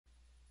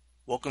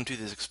Welcome to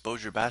this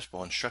Exposure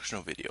Basketball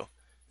instructional video.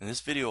 In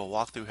this video, I'll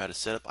walk through how to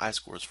set up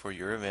iScores for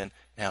your event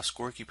and how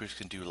scorekeepers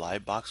can do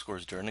live box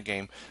scores during the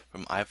game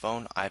from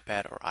iPhone,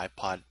 iPad, or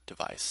iPod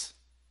device.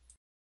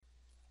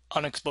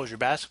 On Exposure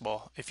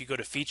Basketball, if you go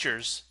to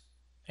Features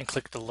and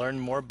click the Learn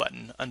More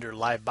button under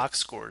Live Box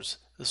Scores,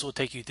 this will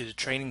take you to the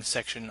training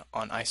section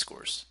on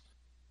iScores.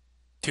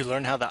 To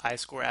learn how the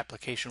iScore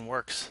application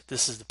works,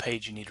 this is the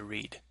page you need to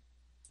read.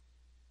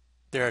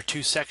 There are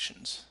two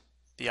sections,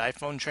 the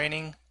iPhone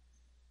training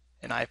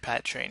and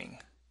iPad training.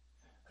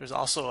 There's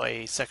also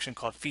a section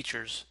called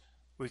Features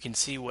where you can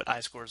see what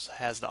iScores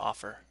has to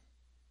offer.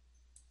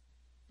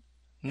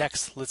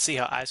 Next, let's see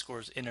how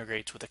iScores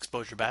integrates with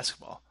Exposure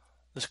Basketball.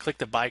 Let's click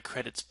the Buy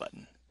Credits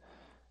button.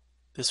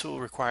 This will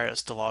require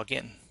us to log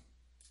in.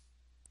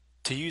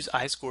 To use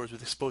iScores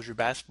with Exposure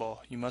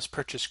Basketball, you must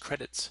purchase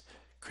credits.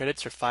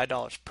 Credits are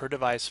 $5 per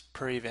device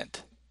per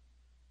event.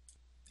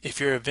 If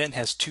your event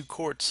has 2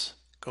 courts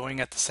going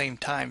at the same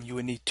time, you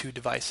would need 2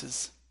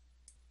 devices.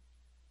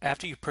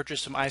 After you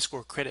purchase some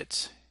iScore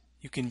credits,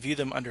 you can view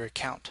them under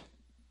Account.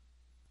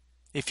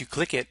 If you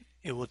click it,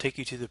 it will take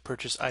you to the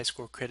Purchase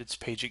iScore Credits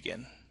page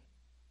again.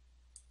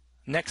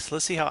 Next,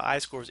 let's see how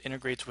iScores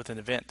integrates with an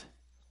event.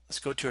 Let's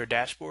go to our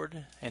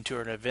dashboard and to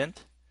our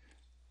event.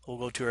 We'll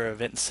go to our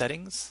event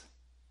settings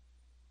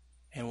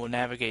and we'll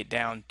navigate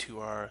down to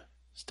our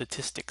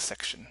statistics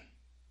section.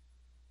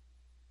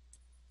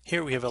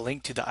 Here we have a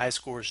link to the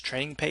iScores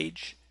training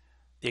page,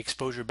 the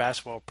Exposure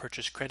Basketball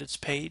Purchase Credits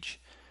page,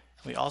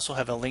 and we also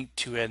have a link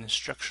to an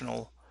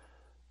instructional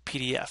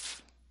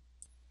PDF.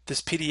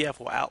 This PDF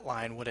will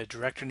outline what a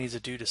director needs to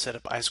do to set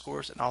up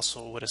iScores and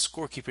also what a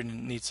scorekeeper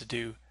needs to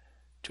do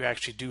to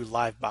actually do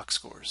live box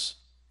scores.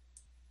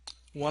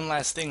 One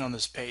last thing on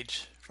this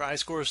page, for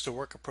iScores to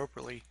work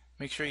appropriately,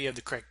 make sure you have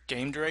the correct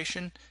game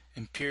duration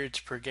and periods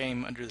per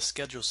game under the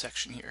schedule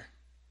section here.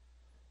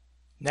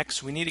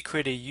 Next, we need to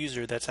create a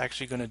user that's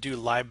actually going to do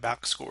live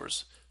box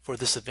scores for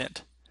this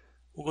event.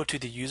 We'll go to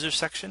the user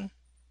section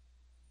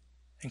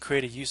and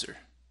create a user.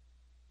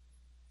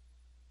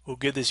 We'll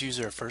give this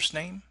user a first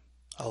name,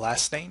 a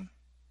last name,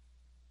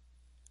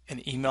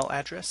 an email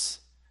address.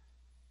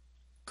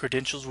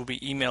 Credentials will be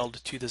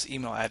emailed to this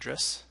email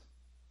address,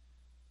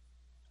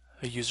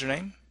 a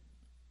username,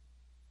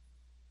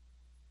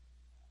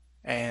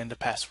 and a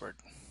password.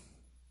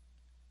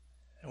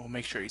 And we'll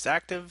make sure he's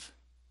active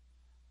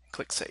and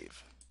click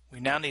Save. We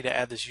now need to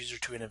add this user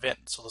to an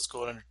event, so let's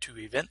go under to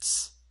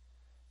Events,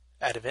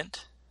 Add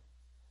Event,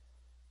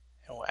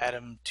 and we'll add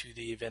them to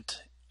the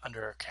event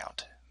under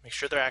Account. Make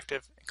sure they're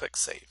active and click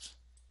Save.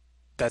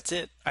 That's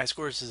it.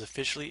 iScores is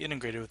officially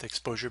integrated with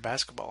Exposure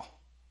Basketball.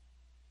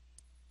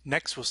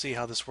 Next, we'll see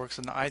how this works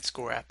in the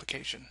iScore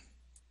application.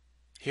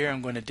 Here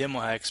I'm going to demo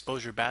how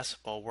Exposure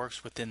Basketball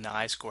works within the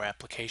iScore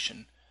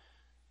application.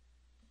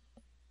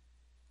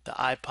 The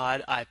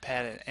iPod,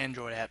 iPad, and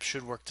Android apps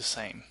should work the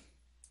same.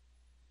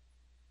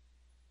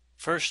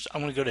 First,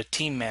 I'm going to go to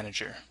Team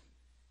Manager.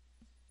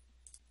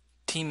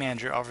 Team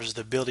Manager offers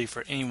the ability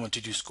for anyone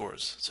to do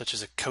scores, such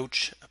as a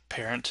coach, a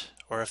parent,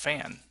 or a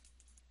fan.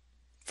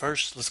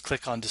 First, let's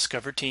click on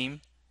Discover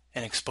Team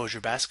and Exposure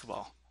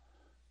Basketball.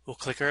 We'll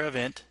click our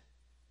event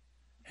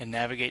and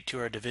navigate to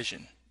our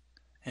division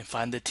and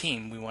find the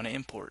team we want to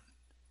import.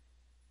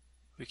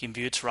 We can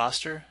view its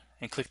roster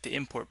and click the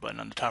Import button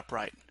on the top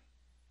right.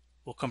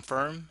 We'll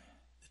confirm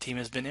the team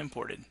has been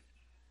imported.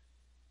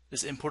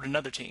 Let's import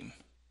another team.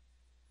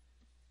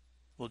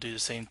 We'll do the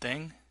same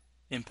thing.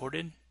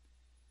 Imported.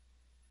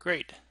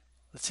 Great.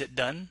 Let's hit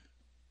Done.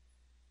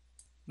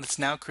 Let's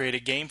now create a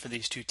game for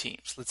these 2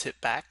 teams. Let's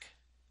hit Back.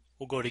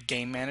 We'll go to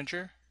Game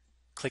Manager,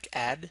 click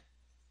Add,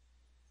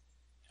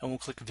 and we'll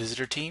click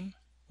Visitor Team.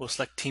 We'll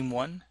select Team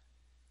 1,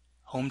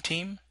 Home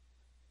Team,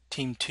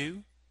 Team 2,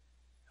 and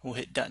we'll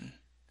hit Done.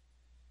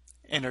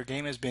 And our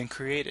game has been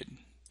created.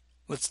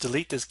 Let's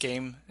delete this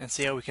game and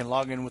see how we can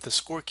log in with a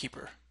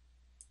scorekeeper.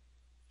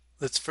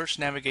 Let's first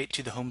navigate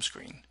to the home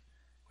screen.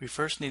 We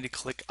first need to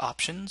click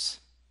Options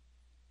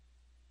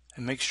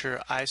and make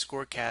sure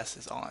iScorecast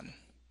is on.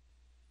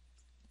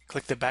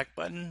 Click the back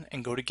button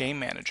and go to Game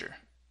Manager.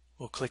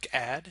 We'll click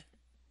Add,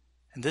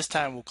 and this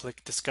time we'll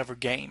click Discover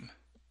Game.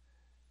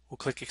 We'll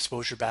click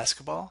Exposure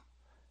Basketball,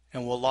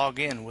 and we'll log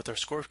in with our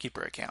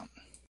scorekeeper account.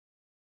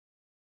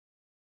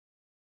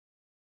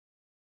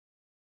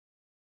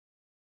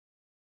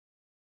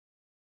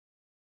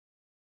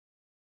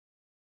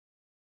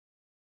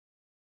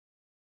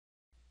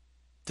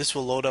 This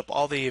will load up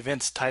all the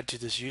events tied to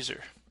this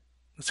user.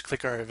 Let's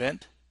click our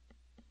event.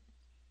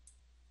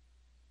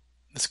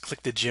 Let's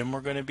click the gym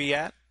we're going to be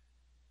at.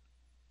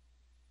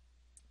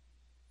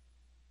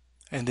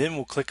 And then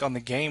we'll click on the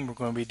game we're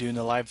going to be doing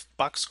the live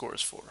box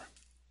scores for.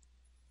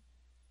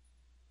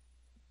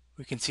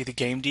 We can see the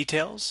game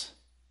details,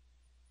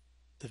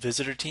 the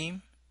visitor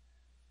team,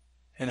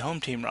 and home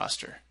team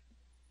roster.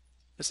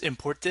 Let's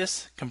import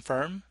this,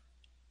 confirm.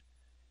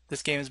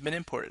 This game has been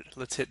imported.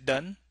 Let's hit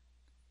Done.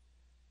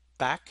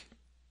 Back.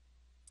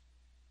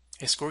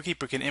 A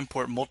scorekeeper can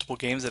import multiple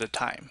games at a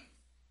time.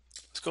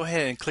 Let's go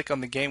ahead and click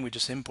on the game we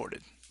just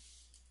imported.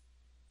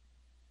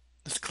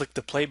 click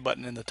the play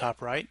button in the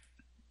top right.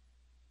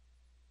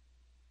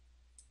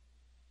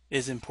 It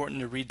is important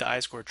to read the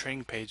iScore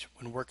training page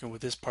when working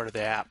with this part of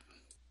the app.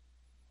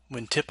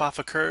 When tip-off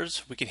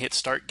occurs, we can hit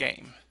Start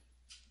Game.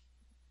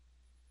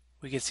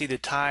 We can see the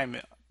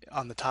time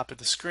on the top of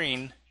the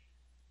screen,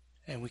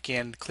 and we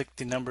can click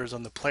the numbers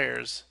on the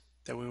players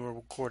that we will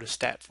record a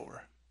stat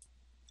for.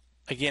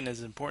 Again, it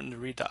is important to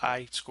read the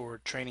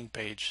iScore training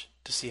page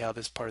to see how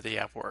this part of the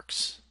app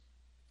works.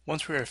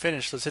 Once we are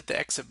finished, let's hit the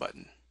exit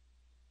button.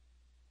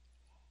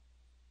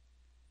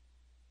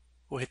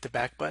 We'll hit the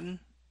back button.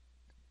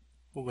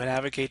 We'll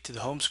navigate to the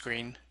home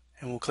screen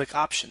and we'll click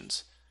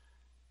Options.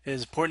 It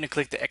is important to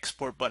click the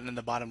Export button in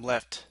the bottom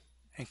left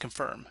and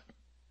confirm.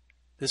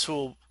 This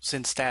will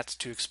send stats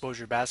to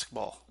Exposure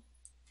Basketball.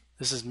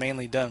 This is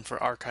mainly done for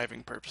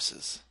archiving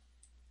purposes.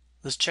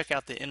 Let's check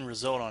out the end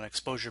result on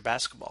Exposure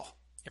Basketball.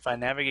 If I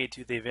navigate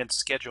to the event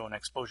schedule in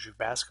Exposure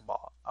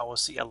Basketball, I will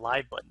see a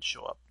live button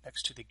show up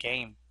next to the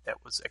game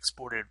that was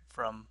exported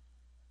from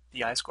the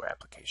iScore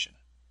application.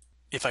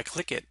 If I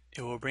click it,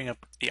 it will bring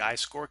up the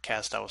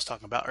iScorecast I was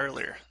talking about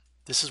earlier.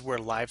 This is where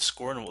live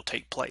scoring will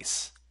take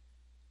place.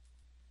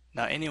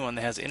 Now anyone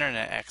that has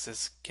internet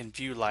access can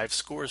view live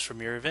scores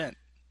from your event.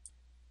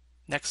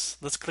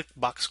 Next, let's click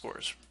box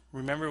scores.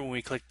 Remember when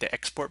we clicked the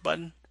export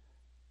button?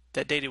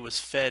 That data was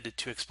fed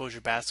to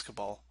Exposure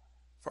Basketball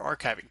for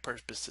archiving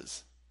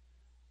purposes.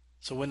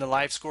 So when the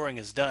live scoring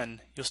is done,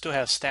 you'll still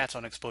have stats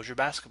on Exposure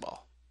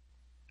Basketball.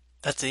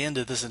 That's the end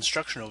of this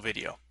instructional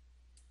video.